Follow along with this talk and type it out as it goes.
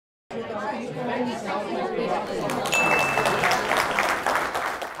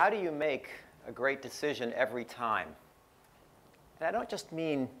How do you make a great decision every time? And I don't just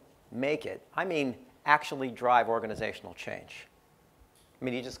mean make it. I mean actually drive organizational change. I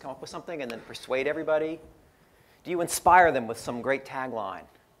mean, you just come up with something and then persuade everybody? Do you inspire them with some great tagline?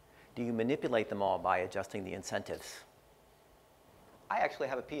 Do you manipulate them all by adjusting the incentives? I actually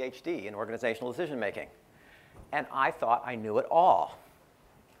have a PhD in organizational decision making, and I thought I knew it all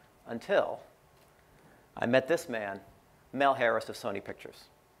until I met this man, Mel Harris of Sony Pictures.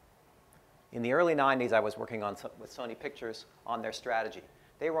 In the early 90s, I was working with Sony Pictures on their strategy.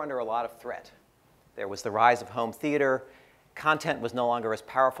 They were under a lot of threat. There was the rise of home theater. Content was no longer as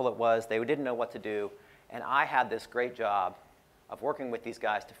powerful as it was. They didn't know what to do. And I had this great job of working with these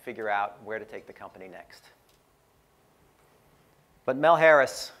guys to figure out where to take the company next. But Mel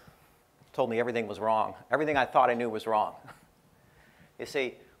Harris told me everything was wrong. Everything I thought I knew was wrong. You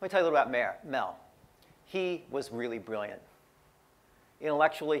see, let me tell you a little about Mel. He was really brilliant.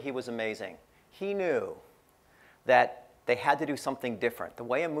 Intellectually, he was amazing. He knew that they had to do something different. The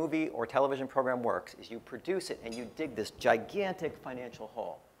way a movie or television program works is you produce it and you dig this gigantic financial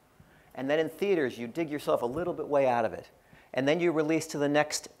hole. And then in theaters, you dig yourself a little bit way out of it. And then you release to the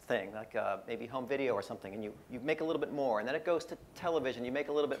next thing, like maybe home video or something, and you make a little bit more. And then it goes to television, you make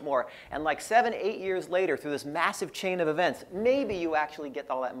a little bit more. And like 7, 8 years later, through this massive chain of events, maybe you actually get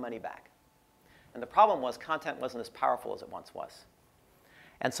all that money back. And the problem was content wasn't as powerful as it once was.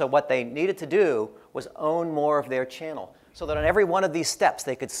 And so what they needed to do was own more of their channel, so that on every one of these steps,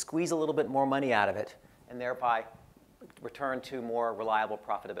 they could squeeze a little bit more money out of it, and thereby return to more reliable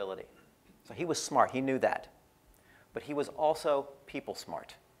profitability. So he was smart. He knew that. But he was also people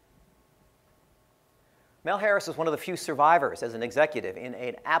smart. Mel Harris was one of the few survivors as an executive in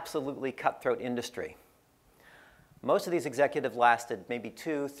an absolutely cutthroat industry. Most of these executives lasted maybe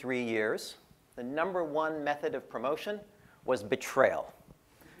 2, 3 years. The #1 method of promotion was betrayal.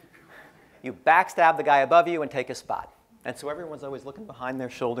 You backstab the guy above you and take his spot. And so everyone's always looking behind their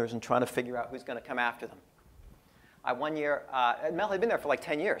shoulders and trying to figure out who's going to come after them. One year, Mel had been there for like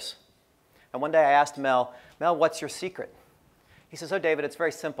 10 years. And one day I asked Mel, what's your secret? He says, oh, David, it's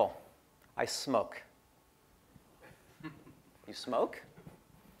very simple. I smoke. You smoke?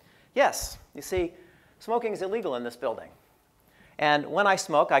 Yes. You see, smoking is illegal in this building. And when I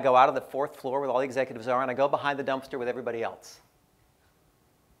smoke, I go out of the 4th floor where all the executives are, and I go behind the dumpster with everybody else.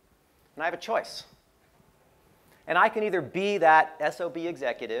 And I have a choice. And I can either be that SOB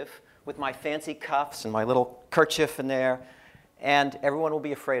executive with my fancy cuffs and my little kerchief in there, and everyone will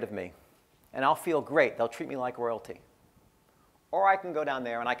be afraid of me. And I'll feel great. They'll treat me like royalty. Or I can go down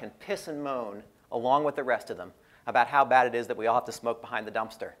there and I can piss and moan along with the rest of them about how bad it is that we all have to smoke behind the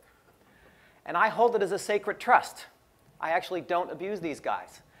dumpster. And I hold it as a sacred trust. I actually don't abuse these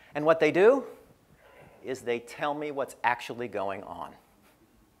guys. And what they do is they tell me what's actually going on.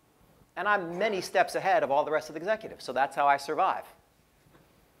 And I'm many steps ahead of all the rest of the executives, so that's how I survive.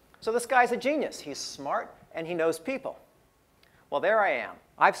 So this guy's a genius. He's smart, and he knows people. Well, there I am.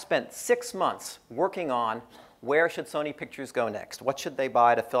 I've spent 6 months working on where should Sony Pictures go next? What should they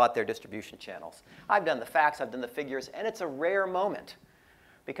buy to fill out their distribution channels? I've done the facts, I've done the figures, and it's a rare moment,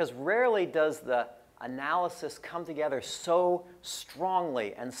 because rarely does the analysis come together so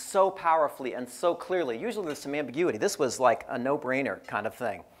strongly and so powerfully and so clearly. Usually there's some ambiguity. This was like a no-brainer kind of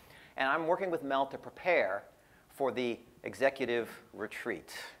thing. And I'm working with Mel to prepare for the executive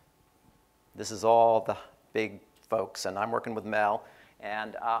retreat. This is all the big folks, and I'm working with Mel,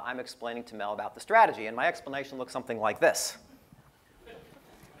 and I'm explaining to Mel about the strategy. And my explanation looks something like this.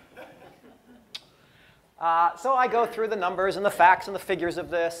 So I go through the numbers and the facts and the figures of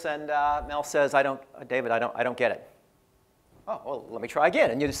this, and Mel says, David, I don't get it. Oh, well, let me try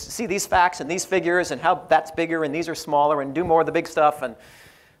again. And you just see these facts and these figures and how that's bigger and these are smaller and do more of the big stuff. And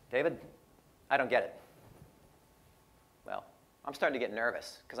David, I don't get it. Well, I'm starting to get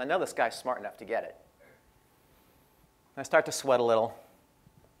nervous because I know this guy's smart enough to get it. I start to sweat a little.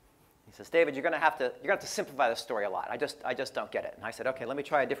 He says, David, you're going to have to simplify the story a lot. I just don't get it. And I said, OK, let me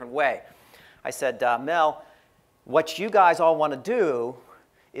try a different way. I said, Mel, what you guys all want to do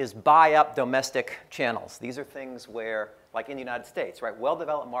is buy up domestic channels. These are things where, like in the United States, right,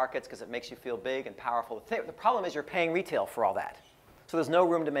 well-developed markets because it makes you feel big and powerful. The problem is you're paying retail for all that. So there's no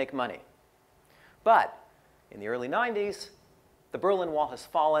room to make money. But in the early 90s, the Berlin Wall has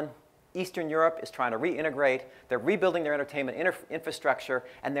fallen. Eastern Europe is trying to reintegrate. They're rebuilding their entertainment infrastructure.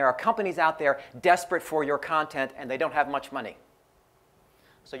 And there are companies out there desperate for your content, and they don't have much money.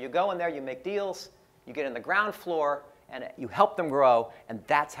 So you go in there, you make deals, you get in the ground floor, and you help them grow, and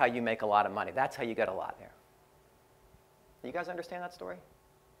that's how you make a lot of money. That's how you get a lot there. You guys understand that story?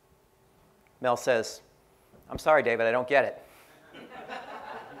 Mel says, "I'm sorry, David, I don't get it."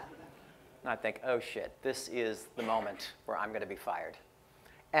 And I think, oh shit, this is the moment where I'm going to be fired.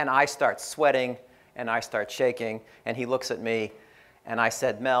 And I start sweating, and I start shaking, and he looks at me, and I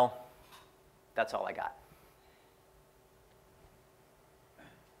said, "Mel, that's all I got."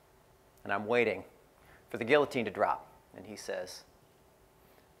 And I'm waiting for the guillotine to drop. And he says,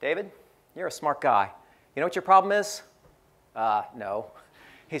 "David, you're a smart guy. You know what your problem is?" No.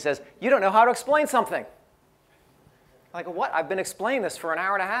 He says, "You don't know how to explain something." I go, "What? I've been explaining this for an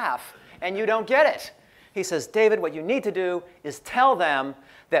hour and a half, and you don't get it." He says, "David, what you need to do is tell them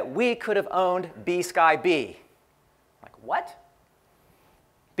that we could have owned B-Sky B." I'm like, what?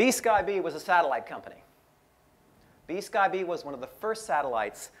 B-Sky B was a satellite company. B-Sky B was one of the first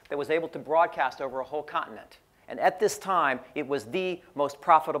satellites that was able to broadcast over a whole continent. And at this time, it was the most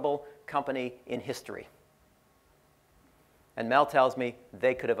profitable company in history. And Mel tells me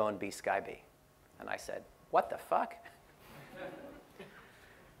they could have owned B-Sky B. And I said, "What the fuck?"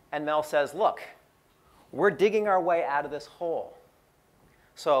 And Mel says, "Look, we're digging our way out of this hole.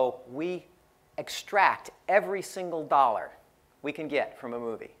 So we extract every single dollar we can get from a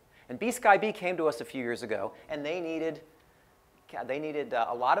movie." And B-Sky B came to us a few years ago, and they needed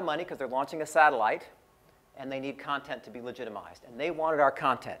a lot of money because they're launching a satellite, and they need content to be legitimized. And they wanted our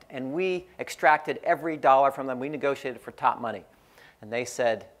content. And we extracted every dollar from them. We negotiated for top money. And they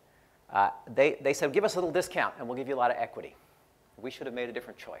said, "Give us a little discount, and we'll give you a lot of equity." We should have made a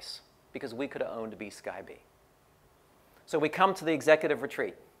different choice, because we could have owned B-Sky B. So we come to the executive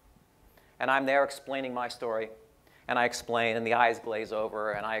retreat, and I'm there explaining my story. And I explain, and the eyes glaze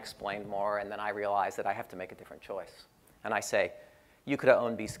over, and I explain more, and then I realize that I have to make a different choice. And I say, "You could have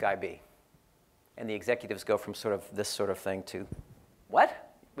owned B-Sky B." And the executives go from sort of this sort of thing to,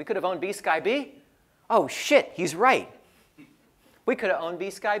 "What? We could have owned B-Sky B? Oh, shit, he's right. We could have owned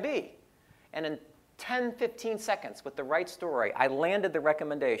B-Sky B." And in 10, 15 seconds, with the right story, I landed the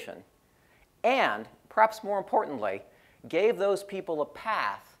recommendation and, perhaps more importantly, gave those people a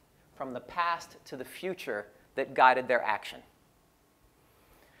path from the past to the future that guided their action.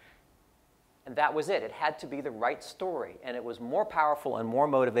 And that was it. It had to be the right story, and it was more powerful and more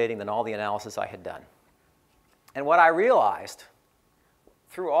motivating than all the analysis I had done. And what I realized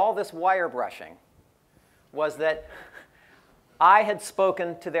through all this wire brushing was that I had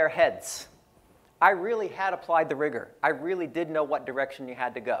spoken to their heads. I really had applied the rigor. I really did know what direction you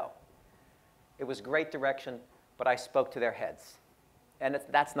had to go. It was great direction, but I spoke to their heads. And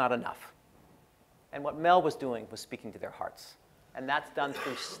that's not enough. And what Mel was doing was speaking to their hearts. And that's done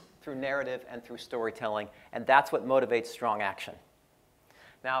through narrative and through storytelling, and that's what motivates strong action.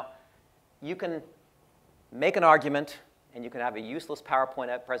 Now, you can make an argument, and you can have a useless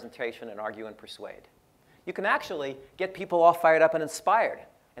PowerPoint presentation and argue and persuade. You can actually get people all fired up and inspired,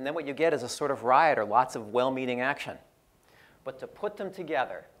 and then what you get is a sort of riot or lots of well-meaning action. But to put them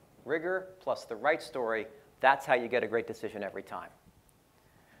together, rigor plus the right story, that's how you get a great decision every time.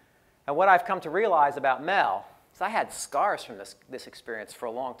 And what I've come to realize about Mel is I had scars from this experience for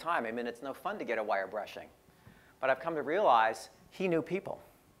a long time. I mean, it's no fun to get a wire brushing. But I've come to realize he knew people.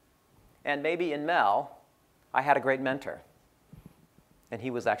 And maybe in Mel, I had a great mentor. And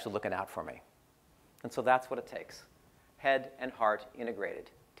he was actually looking out for me. And so that's what it takes. Head and heart integrated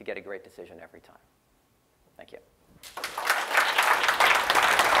to get a great decision every time. Thank you.